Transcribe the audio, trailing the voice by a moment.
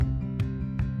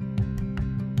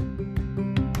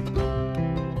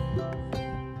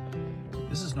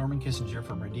Kissinger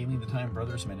from Redeeming the Time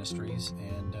Brothers Ministries,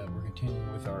 and we're continuing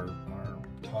with our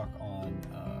talk on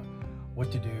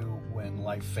what to do when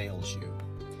life fails you.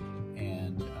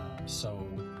 And so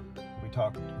we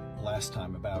talked last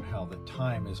time about how the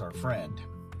time is our friend,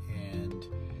 and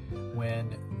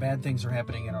when bad things are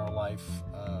happening in our life,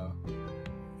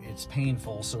 it's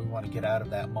painful, so we want to get out of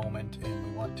that moment and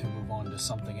we want to move on to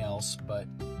something else. But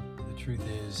the truth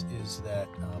is that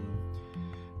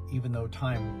even though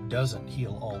time doesn't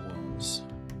heal all wounds,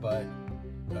 but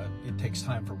it takes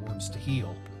time for wounds to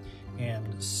heal.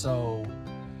 And so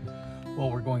while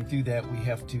we're going through that, we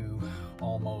have to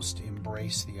almost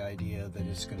embrace the idea that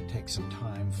it's going to take some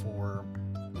time for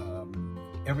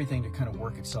everything to kind of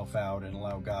work itself out and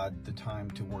allow God the time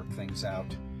to work things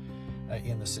out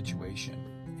in the situation.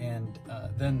 And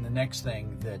then the next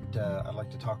thing that I'd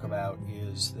like to talk about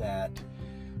is that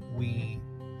we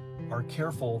are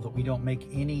careful that we don't make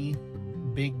any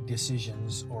big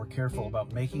decisions, or careful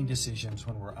about making decisions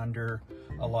when we're under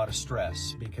a lot of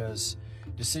stress, because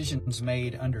decisions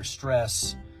made under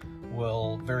stress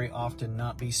will very often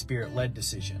not be Spirit-led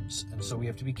decisions. And so we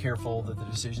have to be careful that the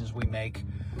decisions we make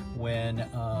when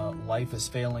life is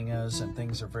failing us and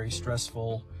things are very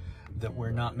stressful, that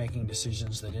we're not making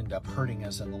decisions that end up hurting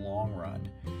us in the long run.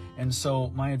 And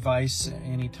so my advice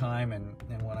anytime, and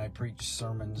when I preach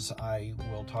sermons, I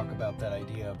will talk about that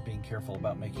idea of being careful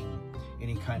about making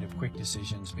any kind of quick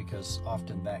decisions, because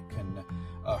often that can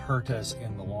hurt us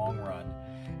in the long run.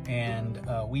 And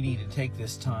we need to take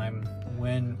this time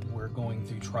when we're going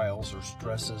through trials or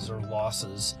stresses or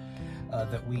losses,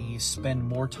 that we spend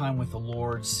more time with the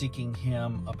Lord, seeking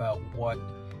Him about what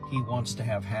He wants to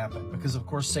have happen. Because of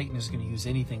course Satan is going to use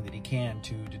anything that he can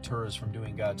to deter us from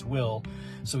doing God's will.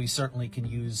 So he certainly can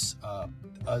use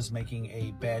us making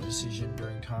a bad decision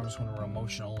during times when we're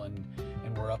emotional and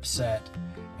we're upset,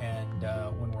 and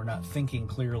when we're not thinking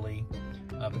clearly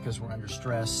because we're under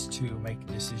stress, to make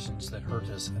decisions that hurt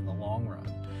us in the long run.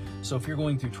 So if you're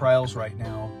going through trials right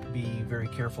now, be very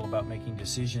careful about making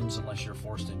decisions unless you're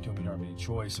forced into them. You don't have any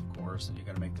choice, of course, and you're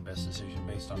going to make the best decision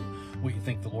based on what you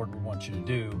think the Lord would want you to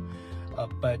do.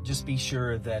 But just be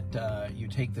sure that you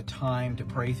take the time to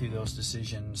pray through those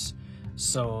decisions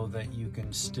so that you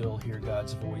can still hear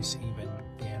God's voice even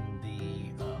in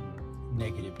the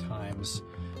negative times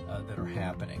that are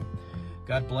happening.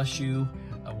 God bless you.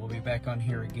 We'll be back on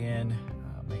here again.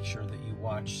 Make sure that you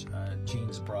watch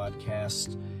Gene's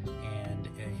broadcast and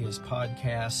his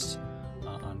podcast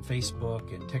on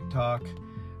Facebook and TikTok.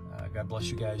 God bless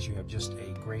you guys. You have just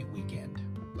a great weekend.